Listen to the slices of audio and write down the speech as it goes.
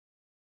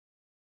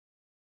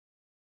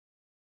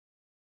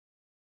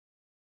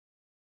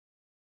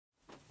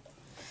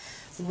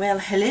Well,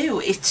 hello,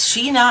 it's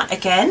Sheena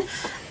again,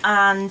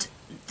 and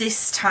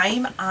this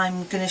time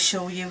I'm going to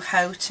show you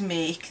how to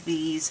make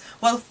these.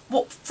 Well,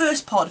 what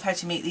first part of how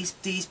to make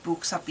these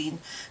books I've been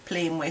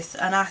playing with,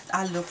 and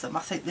I love them. I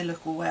think they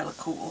look well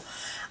cool,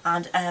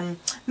 and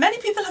many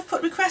people have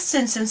put requests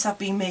in since I've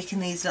been making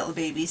these little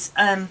babies,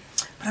 but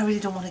I really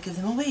don't want to give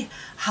them away.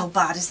 How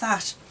bad is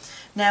that?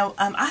 Now,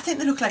 I think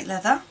they look like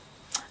leather,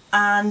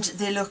 and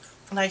they look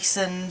nice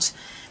and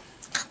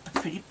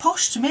pretty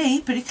posh to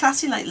me, pretty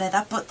classy like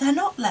leather, but they're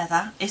not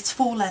leather, it's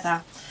faux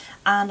leather,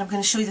 and I'm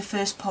going to show you the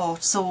first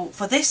part. So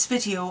for this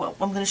video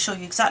I'm going to show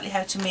you exactly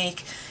how to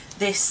make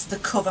this the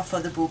cover for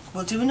the book.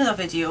 We'll do another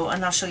video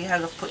and I'll show you how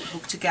to put the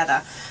book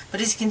together,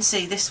 but as you can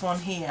see, this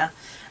one here,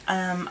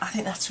 I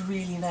think that's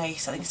really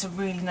nice. I think it's a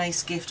really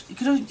nice gift. You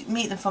could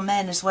make them for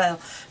men as well,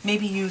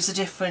 maybe use a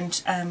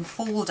different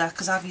folder,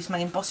 because I've used my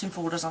embossing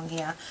folders on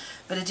here,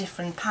 but a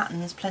different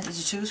patterns, plenty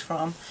to choose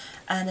from,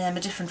 and a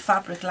different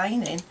fabric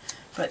lining.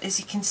 But as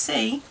you can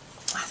see,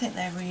 I think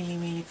they're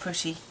really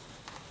pretty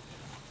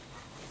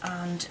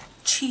and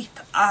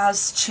cheap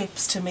as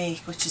chips to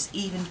make, which is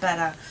even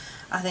better.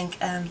 I think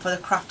for the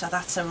crafter,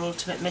 that's our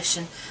ultimate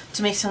mission,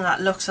 to make something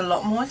that looks a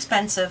lot more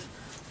expensive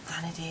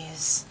than it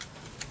is.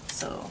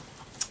 So,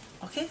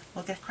 okay,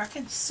 we'll get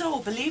cracking. So,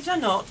 believe it or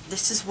not,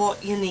 this is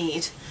what you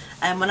need.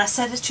 When I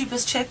said as cheap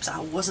as chips, I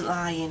wasn't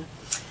lying.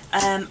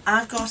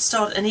 I've got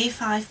started an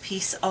A5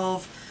 piece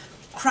of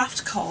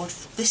craft card.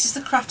 This is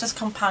the Crafter's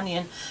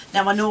Companion.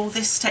 Now I know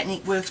this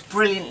technique works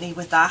brilliantly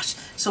with that,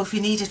 so if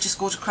you need it, just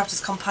go to Crafter's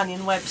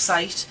Companion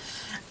website.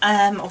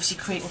 Obviously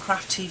Create and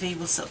Craft TV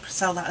will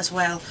sell that as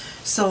well.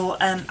 So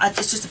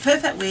it's just a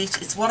perfect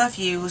weight, it's what I've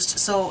used,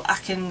 so I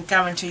can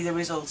guarantee the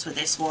results with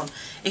this one.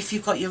 If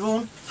you've got your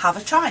own, have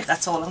a try,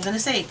 that's all I'm going to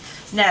say.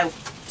 Now,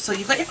 so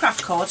you've got your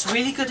craft cord, it's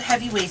really good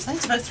heavy weight, I think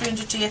it's about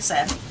 300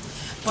 GSM,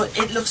 but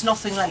it looks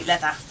nothing like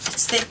leather.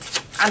 It's thick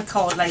and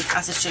cord-like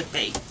as it should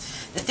be.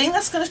 The thing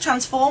that's going to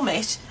transform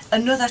it,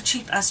 another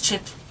cheap as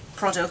chip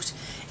product,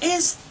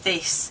 is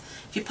this.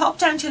 If you pop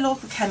down to your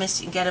local chemist,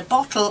 you can get a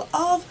bottle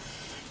of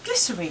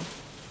glycerine.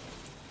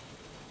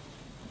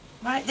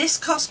 Right, this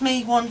cost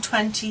me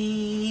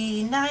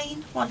 £1.29,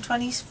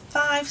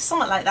 £1.25,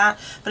 something like that,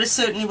 but it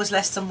certainly was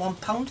less than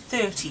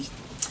 £1.30.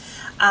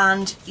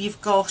 And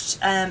you've got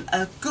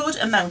a good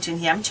amount in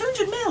here.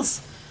 200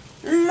 mils.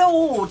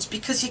 Loads,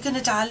 because you're going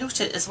to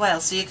dilute it as well,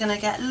 so you're going to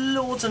get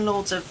loads and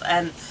loads of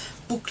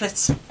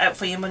booklets out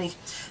for your money.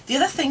 The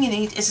other thing you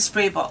need is a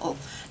spray bottle.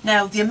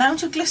 Now, the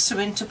amount of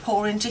glycerin to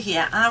pour into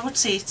here, I would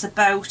say it's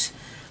about,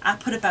 I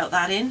put about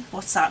that in.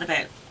 What's that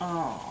about?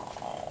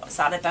 Oh, is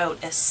that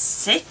about a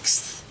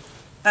sixth?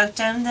 About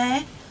down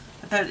there?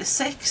 About a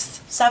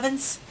sixth?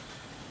 Seventh?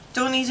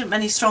 Don't need it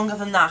any stronger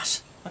than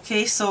that.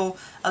 Okay, so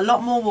a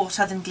lot more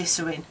water than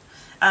glycerin.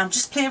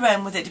 Just play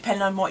around with it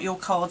depending on what your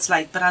card's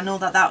like, but I know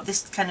that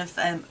this kind of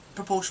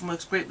proportion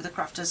works great with the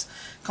Crafter's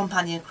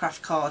Companion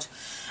craft card.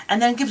 And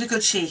then give it a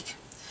good shake.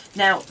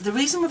 Now, the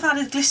reason we've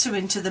added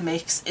glycerin to the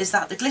mix is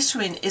that the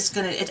glycerin is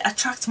it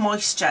attracts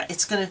moisture.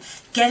 It's going to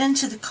get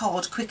into the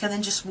card quicker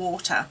than just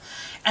water,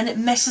 and it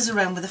messes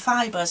around with the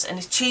fibres, and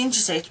it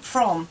changes it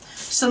from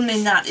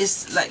something that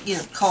is like, you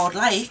know,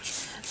 card-like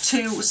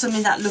to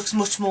something that looks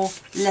much more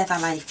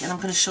leather-like, and I'm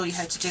going to show you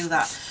how to do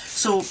that.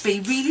 So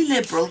be really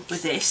liberal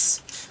with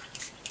this.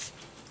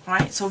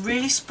 Right, so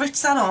really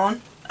spritz that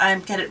on,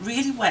 get it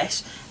really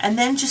wet, and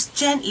then just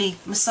gently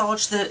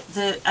massage the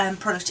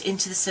product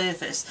into the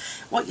surface.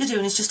 What you're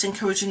doing is just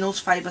encouraging those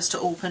fibres to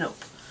open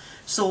up.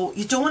 So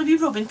you don't want to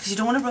be rubbing, because you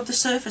don't want to rub the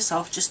surface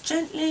off, just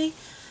gently,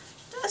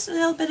 just a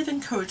little bit of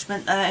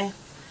encouragement there.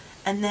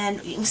 And then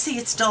you can see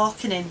it's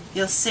darkening.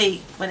 You'll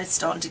see when it's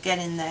starting to get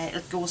in there,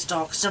 it goes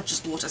dark. It's not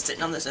just water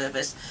sitting on the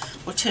surface.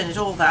 We'll turn it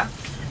over,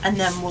 and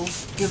then we'll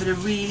give it a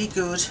really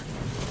good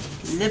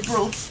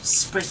liberal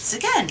spritz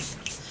again.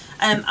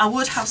 I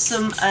would have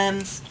some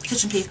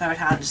kitchen paper at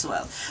hand as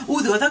well.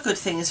 Oh, the other good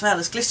thing as well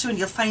is glycerin.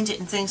 You'll find it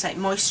in things like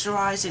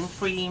moisturising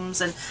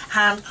creams and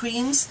hand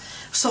creams.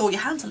 So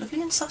your hands are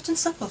lovely and soft and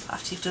supple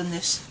after you've done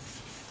this.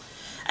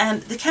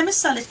 The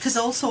chemists sell it because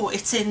also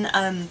it's in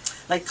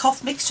like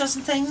cough mixtures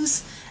and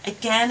things.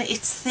 Again,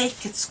 it's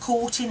thick, it's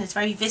coating, it's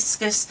very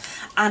viscous,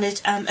 and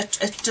it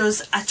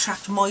does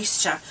attract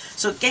moisture.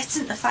 So it gets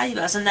into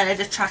fibres, and then it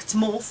attracts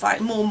more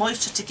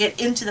moisture to get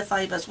into the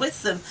fibres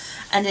with them.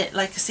 And it,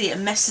 like I say, it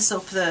messes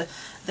up the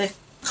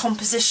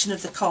composition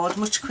of the card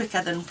much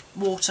quicker than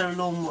water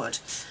alone would.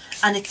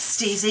 And it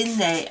stays in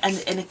there, and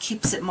it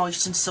keeps it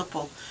moist and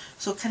supple.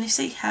 So can you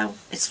see how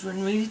it's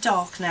run really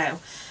dark now?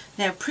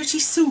 Now pretty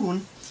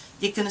soon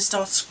you're going to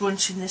start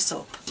scrunching this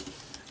up.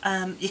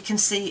 You can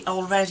see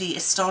already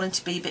it's starting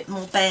to be a bit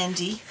more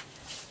bendy.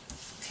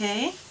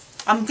 Okay,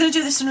 I'm going to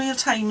do this in real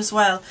time as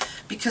well,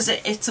 because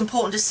it's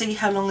important to see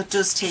how long it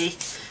does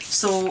take.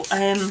 So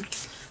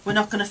we're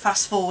not going to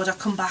fast forward or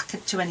come back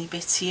to any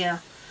bits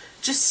here.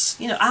 Just,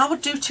 you know, I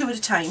would do 2 at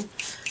a time,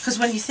 because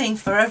when you think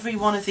for every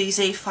one of these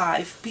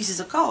A5 pieces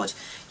of card,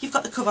 you've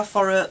got the cover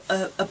for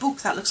a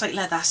book that looks like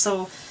leather.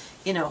 So,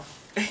 you know,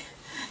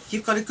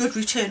 you've got a good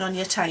return on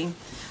your time.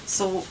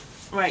 So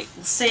Right,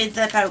 we'll say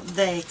they're about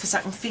there because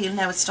I can feel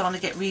now it's starting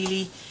to get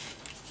really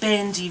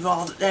bendy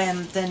rather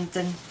than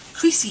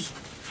creasy.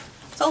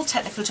 It's all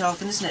technical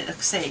jargon, isn't it? Like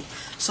I say.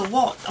 So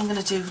what I'm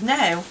going to do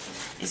now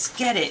is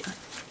get it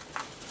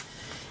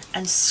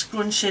and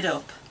scrunch it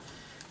up.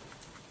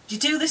 If you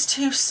do this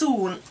too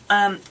soon,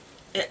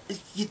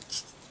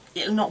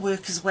 it'll not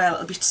work as well.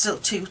 It'll be still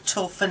too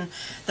tough and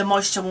the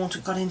moisture won't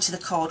have got into the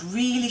card.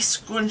 Really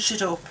scrunch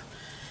it up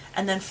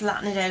and then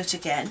flatten it out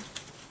again.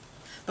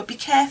 But be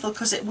careful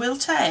because it will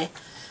tear.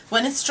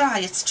 When it's dry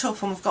it's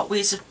tough, and we've got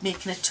ways of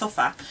making it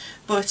tougher.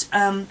 But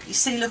you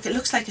see, look, it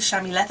looks like a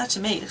chamois leather to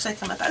me. It looks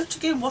like I'm about to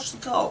go and wash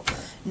the car.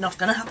 Not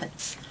going to happen.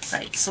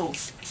 Right, so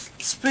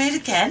spray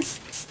it again.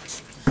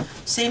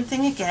 Same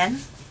thing again.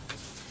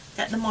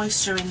 Get the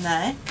moisture in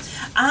there.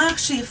 I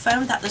actually have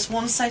found that there's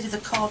one side of the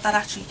card that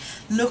actually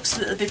looks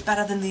a little bit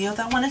better than the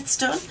other when it's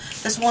done.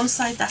 There's one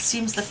side that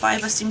seems, the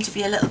fibres seem to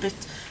be a little bit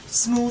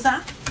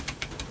smoother.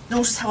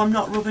 Notice how I'm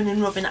not rubbing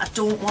and rubbing. I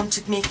don't want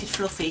to make it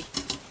fluffy.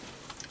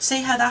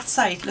 See how that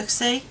side looks,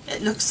 see?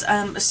 It looks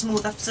a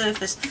smoother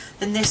surface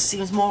than this,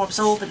 seems more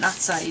absorbent that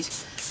side.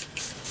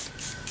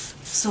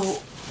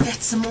 So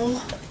get some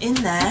more in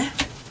there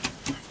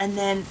and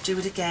then do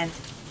it again.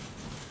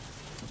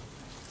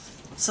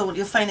 So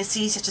you'll find it's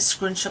easier to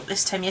scrunch up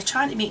this time. You're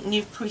trying to make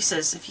new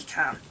creases if you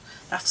can.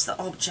 That's the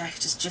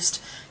object, is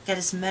just get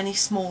as many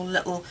small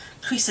little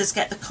creases,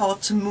 get the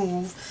card to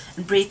move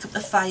and break up the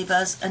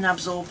fibres and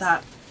absorb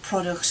that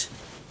product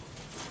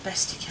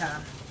best you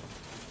can.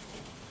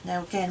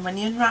 Now again, when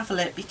you unravel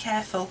it, be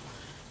careful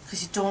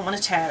because you don't want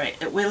to tear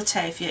it. It will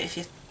tear if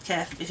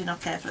you're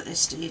not careful at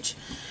this stage.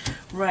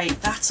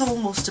 Right, that's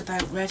almost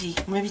about ready.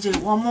 Maybe do it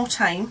one more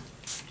time.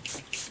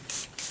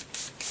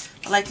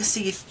 But like I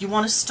say, you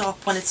want to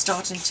stop when it's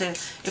starting to,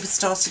 if it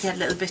starts to get a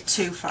little bit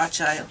too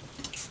fragile.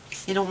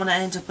 You don't want to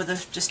end up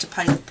with just a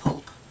pile of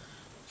pulp.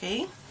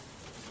 Okay.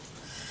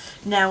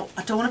 Now,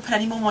 I don't want to put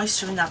any more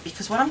moisture in that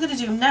because what I'm going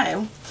to do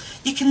now,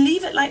 you can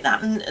leave it like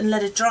that and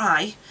let it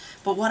dry,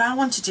 but what I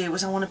want to do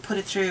is I want to put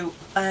it through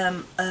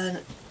a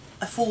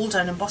folder,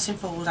 an embossing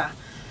folder,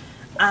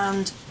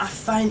 and I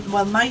find,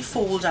 well, my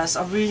folders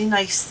are really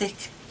nice,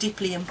 thick,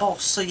 deeply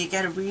embossed, so you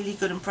get a really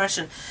good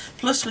impression.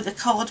 Plus with the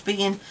card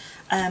being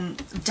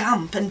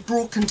damp and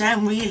broken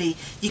down, really,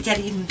 you get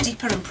an even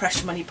deeper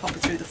impression when you pop it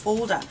through the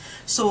folder.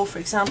 So for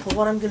example,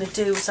 what I'm going to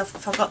do is,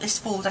 if I've got this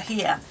folder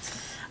here,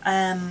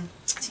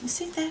 as you can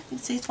see there, you can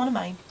see it's one of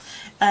mine.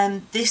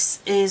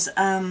 This is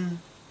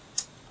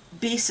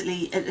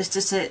basically, it's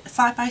just a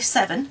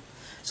 5x7,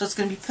 so it's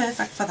going to be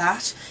perfect for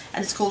that,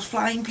 and it's called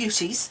Flying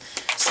Beauties.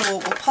 So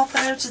we'll pop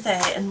that out of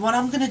there, and what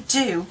I'm going to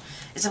do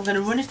is I'm going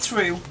to run it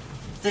through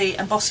the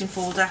embossing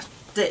folder,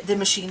 the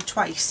machine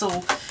twice. So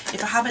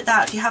if I have it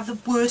that, if you have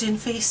the wording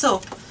face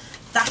up,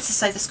 that's the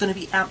side that's going to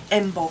be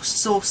embossed.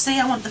 So say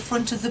I want the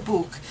front of the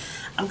book,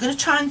 I'm going to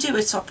try and do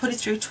it so I put it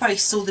through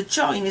twice, so the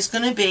join is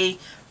going to be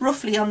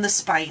roughly on the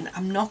spine.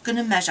 I'm not going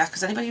to measure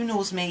because anybody who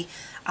knows me,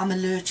 I'm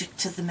allergic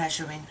to the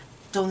measuring.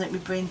 Don't think my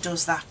brain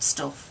does that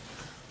stuff.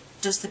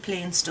 Does the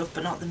plain stuff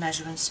but not the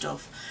measuring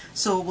stuff.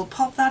 So we'll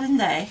pop that in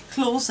there,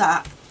 close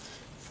that,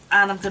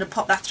 and I'm going to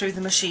pop that through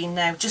the machine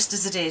now just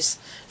as it is.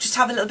 Just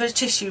have a little bit of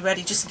tissue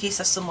ready just in case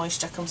there's some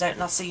moisture comes out,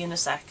 and I'll see you in a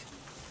sec.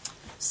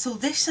 So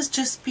this has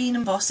just been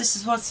embossed. This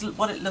is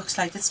what it looks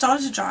like. It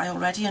started to dry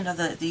already under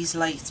these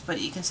lights, but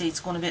you can see it's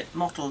gone a bit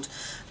mottled.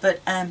 But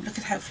look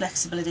at how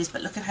flexible it is,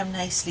 but look at how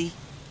nicely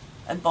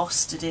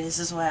embossed it is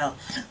as well.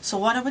 So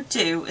what I would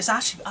do is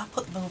actually, I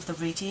put them over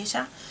the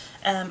radiator.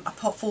 I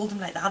fold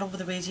them like that over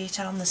the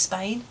radiator on the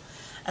spine,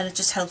 and it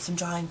just helps them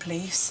dry in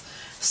place.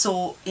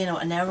 So, you know,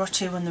 an hour or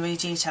two on the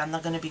radiator and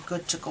they're going to be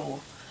good to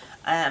go,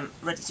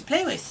 ready to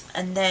play with.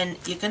 And then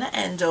you're going to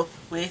end up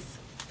with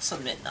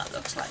something that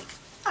looks like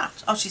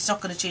that. Oh, she's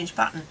not going to change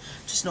pattern,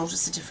 just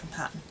notice a different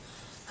pattern.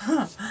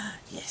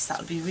 Yes,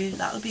 that'll be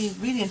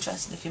really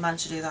interesting if you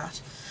manage to do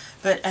that.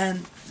 But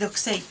look,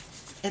 see,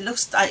 it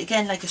looks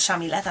again like a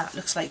chamois leather. It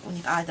looks like when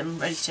you buy them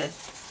ready to,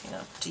 you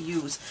know, to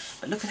use.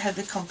 But look at how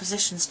the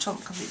composition's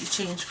completely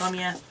changed from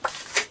you.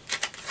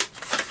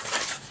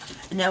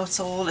 And now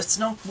it's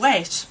not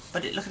wet,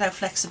 but look at how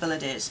flexible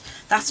it is.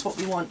 That's what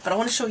we want. But I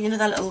want to show you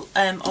another little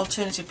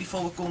alternative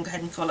before we go and go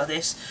ahead and colour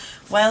this.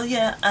 While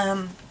your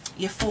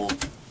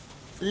faux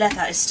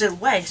leather is still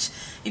wet,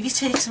 if you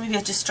take some of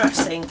your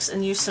distress inks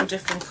and use some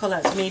different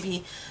colours,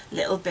 maybe a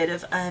little bit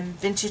of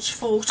vintage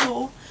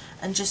photo,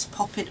 and just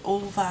pop it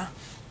over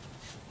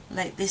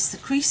like this, the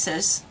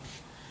creases.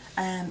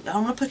 I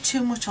don't want to put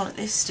too much on at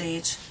this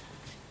stage.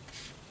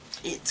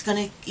 It's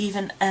going to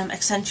even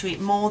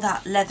accentuate more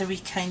that leathery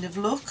kind of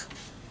look.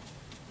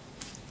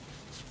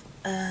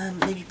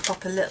 Maybe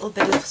pop a little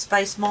bit of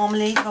spice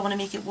marmalade if I want to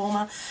make it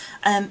warmer.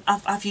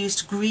 I've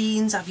used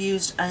greens. I've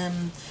used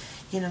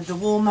you know, the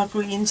warmer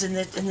greens in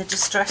the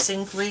distress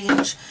ink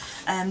range,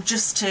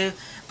 just to.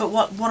 But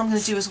what I'm going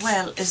to do as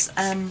well is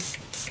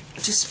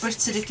just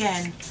spritz it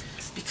again,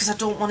 because I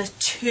don't want it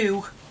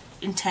too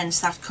intense,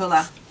 that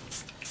colour,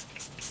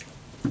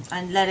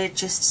 and let it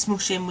just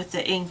smoosh in with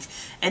the ink.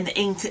 And the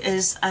ink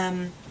is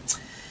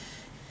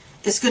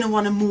is going to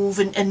want to move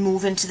and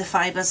move into the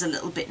fibres a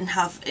little bit and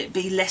have it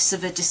be less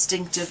of a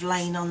distinctive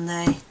line on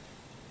there.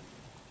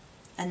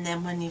 And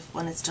then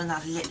when it's done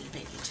that a little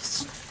bit, you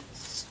just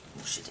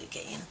smush it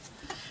again.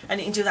 And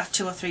you can do that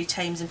 2 or 3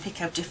 times and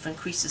pick out different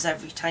creases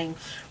every time,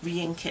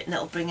 re-ink it, and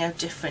it'll bring out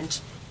different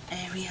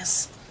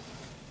areas.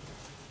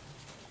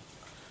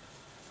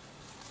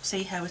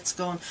 See how it's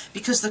gone?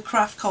 Because the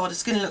craft card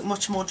is going to look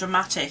much more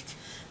dramatic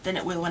than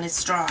it will when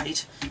it's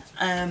dried.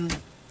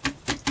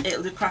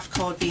 The craft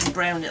card being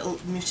brown, it'll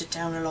mute it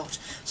down a lot.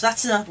 So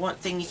that's another one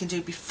thing you can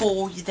do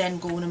before you then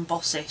go and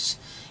emboss it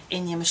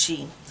in your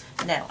machine.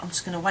 Now I'm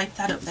just going to wipe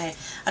that up there.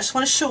 I just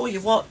want to show you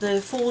what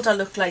the folder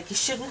looked like. You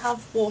shouldn't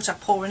have water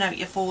pouring out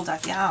your folder.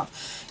 If you have,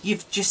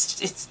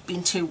 it's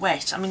been too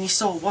wet. I mean, you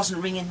saw it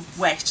wasn't wringing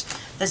wet.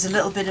 There's a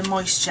little bit of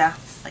moisture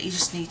that you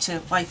just need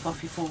to wipe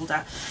off your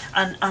folder.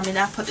 And I mean,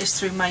 I put this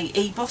through my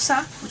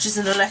e-bosser, which is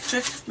an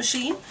electric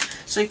machine,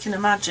 so you can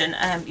imagine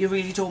you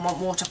really don't want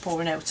water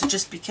pouring out, so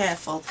just be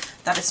careful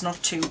that it's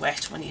not too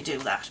wet when you do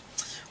that.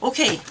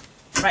 Okay,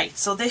 right,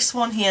 so this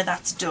one here,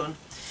 that's done.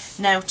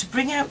 Now to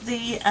bring out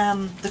the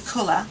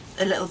colour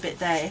a little bit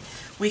there,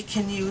 we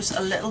can use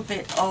a little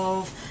bit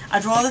of,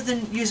 I'd rather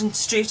than using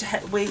straight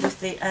away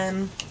with the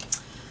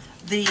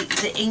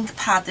ink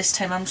pad this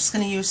time, I'm just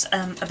going to use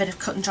a bit of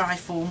cut and dry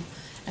foam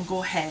and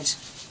go ahead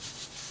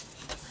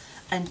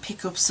and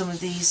pick up some of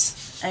these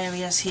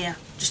areas here,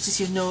 just as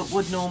you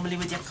would normally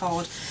with your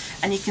card.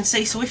 And you can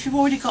see, so if you've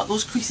already got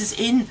those creases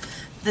in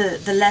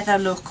the leather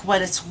look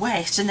when it's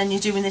wet, and then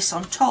you're doing this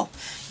on top,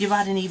 you're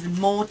adding even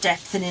more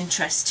depth and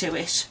interest to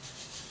it.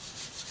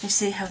 You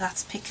see how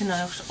that's picking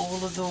out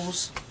all of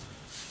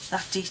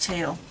that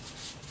detail.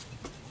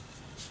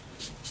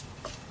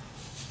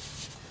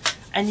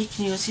 And you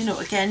can use, you know,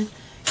 again,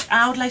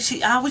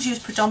 I would use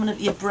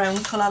predominantly a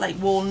brown colour like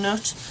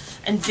walnut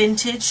and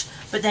vintage,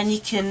 but then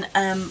you can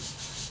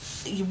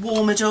you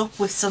warm it up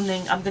with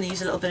something. I'm going to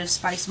use a little bit of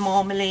spice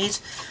marmalade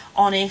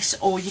on it,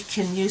 or you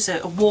can use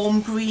a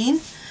warm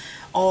green,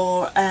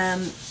 or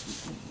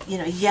you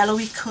know, a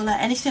yellowy colour,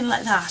 anything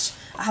like that.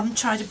 I haven't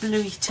tried a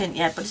bluey tint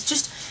yet, but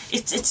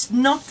it's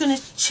not going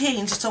to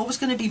change. It's always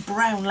going to be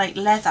brown like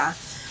leather,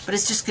 but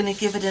it's just going to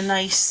give it a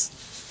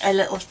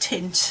little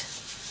tint.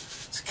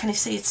 So can you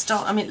see it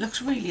start? I mean, it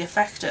looks really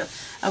effective,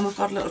 and we've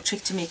got a little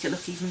trick to make it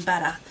look even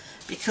better,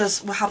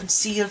 because we haven't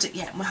sealed it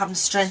yet and we haven't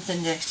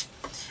strengthened it.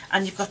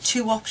 And you've got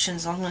 2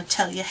 options. I'm going to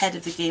tell you ahead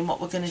of the game what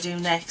we're going to do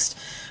next.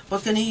 We're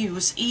going to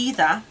use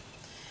either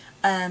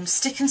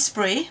stick and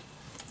spray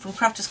from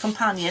Crafter's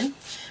Companion,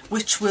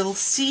 which will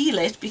seal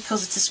it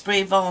because it's a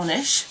spray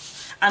varnish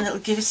and it'll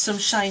give it some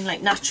shine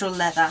like natural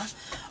leather,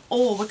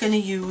 or we're going to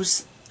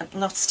use,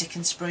 not stick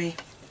and spray,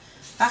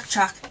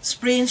 backtrack,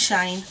 spray and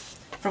shine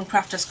from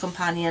Crafter's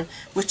Companion,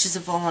 which is a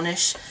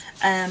varnish.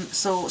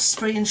 So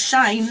spray and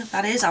shine,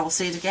 that is, I will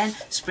say it again,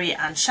 spray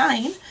and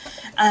shine,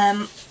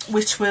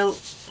 which will,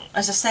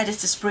 as I said,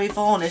 it's a spray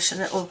varnish,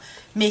 and it'll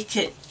make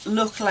it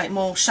look like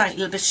more shine, a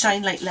little bit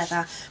shine like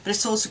leather, but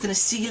it's also going to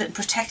seal it and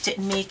protect it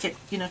and make it,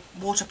 you know,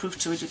 waterproof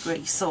to a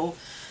degree. So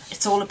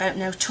it's all about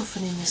now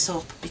toughening this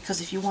up, because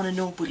if you want to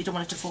know, but you don't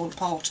want it to fall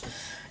apart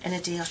in a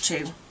day or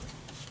two.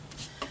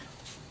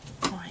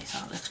 Right,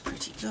 that looks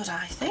pretty good,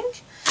 I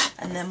think.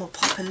 And then we'll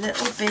pop a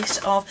little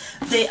bit of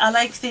I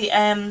like the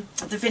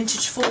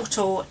vintage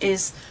photo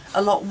is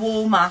a lot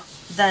warmer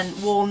than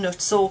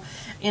walnut, so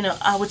you know,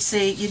 I would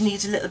say you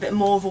need a little bit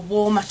more of a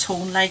warmer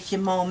tone like your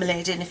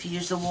marmalade in if you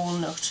use the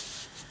walnut.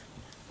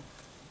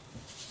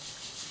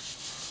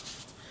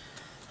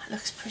 That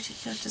looks pretty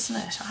good, doesn't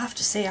it? I have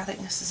to say, I think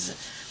this is a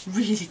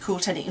really cool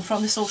technique, and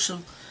from the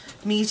social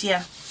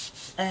media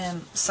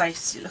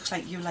sites, it looks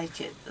like you like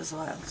it as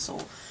well,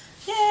 so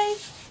yay!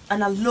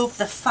 And I love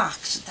the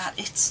fact that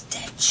it's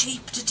dead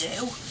cheap to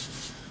do.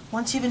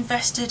 Once you've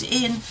invested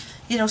in,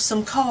 you know,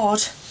 some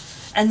card,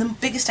 and the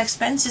biggest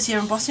expense is your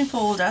embossing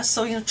folders,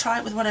 so you know, try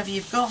it with whatever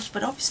you've got.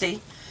 But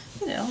obviously,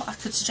 you know, I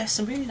could suggest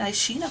some really nice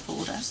Sheena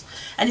folders.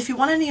 And if you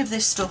want any of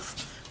this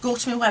stuff, go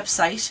to my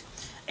website.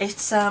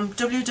 It's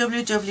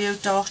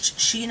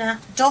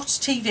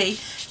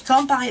www.sheena.tv. You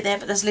can't buy it there,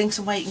 but there's links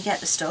on where you can get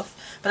the stuff.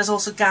 But there's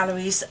also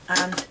galleries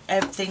and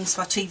things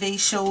for TV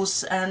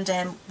shows and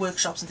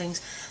workshops and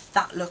things.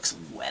 That looks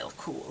well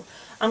cool.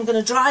 I'm going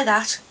to dry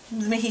that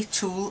with my heat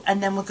tool,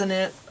 and then we're going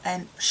to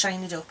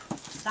shine it up.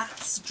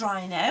 That's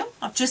dry now.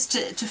 I've just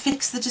to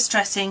fix the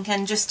distressing,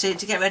 and just to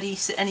get ready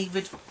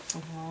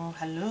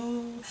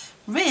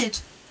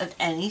rid of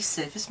any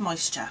surface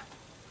moisture.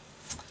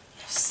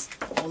 Yes,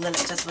 all the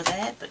letters were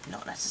there, but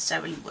not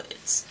necessarily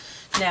words.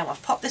 Now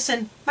I've popped this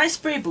in my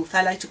spray booth,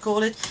 I like to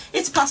call it.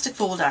 It's a plastic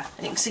folder,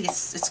 and you can see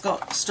it's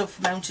got stuff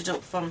mounted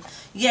up from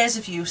years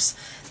of use.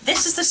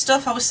 This is the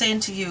stuff I was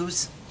saying to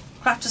use.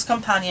 Crafter's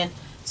Companion,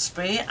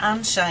 spray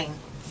and shine,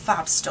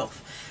 fab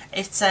stuff.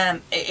 It's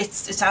going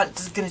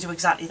to do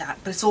exactly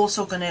that, but it's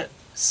also going to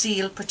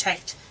seal,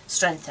 protect,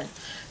 strengthen.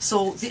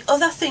 So the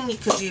other thing you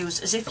could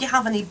use is if you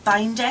have any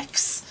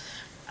Bindex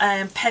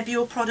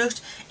Pebeo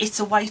product,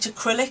 it's a white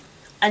acrylic,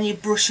 and you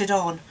brush it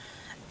on,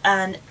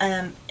 and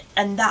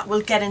and that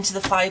will get into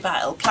the fibre.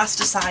 It'll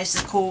plasticise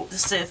the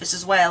surface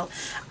as well,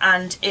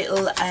 and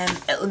it'll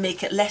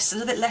make it a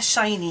little bit less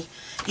shiny.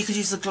 You could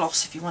use the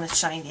gloss if you want it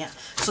shinier.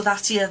 So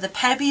that's here the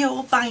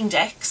Pebeo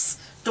Bindex.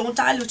 Don't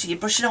dilute it, you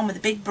brush it on with a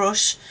big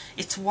brush.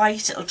 It's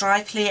white, it'll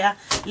dry clear,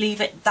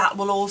 leave it. That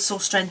will also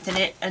strengthen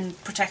it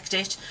and protect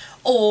it.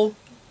 Or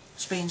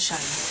spray and shine.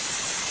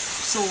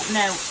 So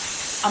now,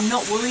 I'm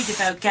not worried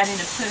about getting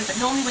a perfect,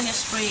 normally when you're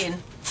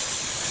spraying,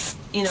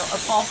 you know,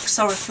 a box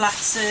or a flat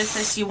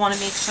surface, you want to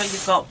make sure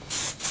you've got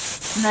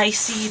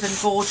nice, even,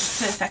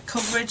 gorgeous, perfect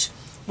coverage.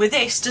 With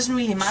this, it doesn't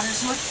really matter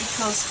as much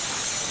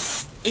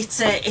because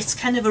it's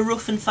kind of a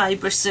rough and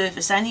fibrous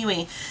surface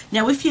anyway.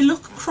 Now if you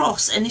look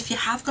across and if you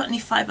have got any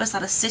fibres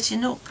that are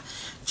sitting up,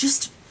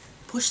 just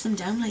push them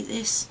down like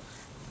this.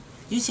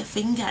 Use your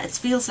finger. It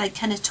feels like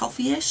kind of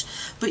toffee-ish,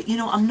 but you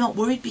know, I'm not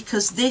worried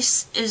because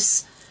this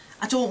is,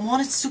 I don't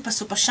want it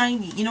super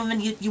shiny. You know, when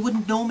you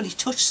wouldn't normally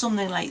touch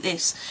something like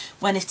this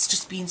when it's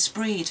just being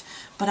sprayed,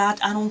 but I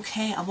don't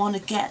care. I want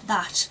to get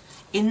that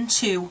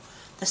into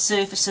the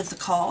surface of the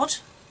card.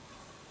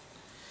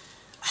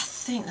 I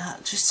think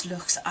that just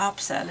looks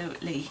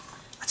absolutely,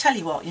 I tell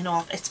you what, you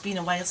know, it's been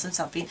a while since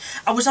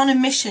I was on a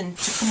mission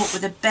to come up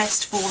with the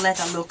best faux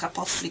leather look I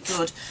possibly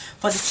could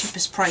for the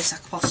cheapest price I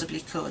possibly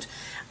could,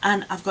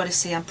 and I've got to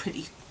say I'm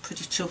pretty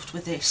chuffed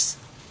with this.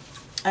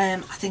 I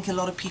think a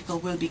lot of people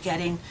will be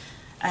getting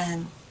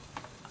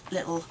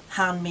little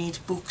handmade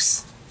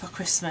books for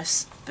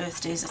Christmas,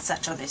 birthdays,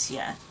 etc. this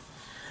year,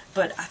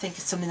 but I think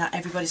it's something that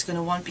everybody's going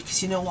to want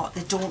because you know what,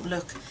 they don't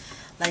look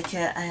like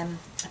a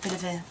bit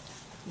of a,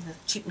 you know,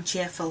 cheap and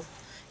cheerful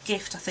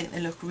gift. I think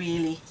they look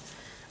really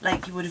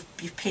like you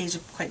paid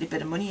quite a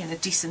bit of money in a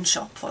decent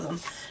shop for them.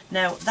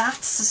 Now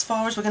that's as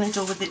far as we're going to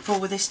go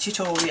with this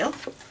tutorial.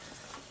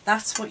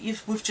 That's what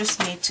we've just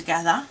made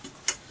together.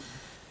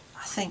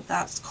 I think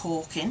that's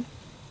corking.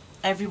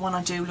 Every one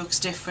I do looks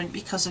different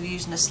because of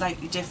using a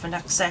slightly different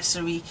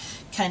accessory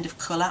kind of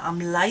colour. I'm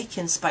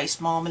liking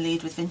Spiced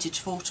Marmalade with Vintage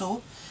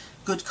Photo.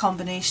 Good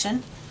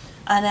combination.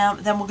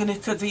 And then we're going to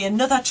cover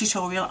another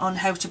tutorial on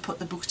how to put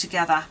the book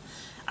together.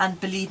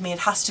 And believe me, it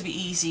has to be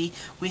easy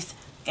with,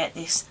 get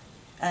this,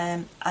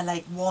 I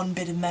like one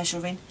bit of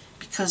measuring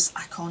because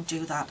I can't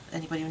do that.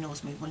 Anybody who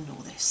knows me will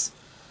know this.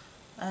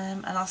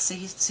 And I'll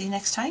see you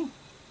next time.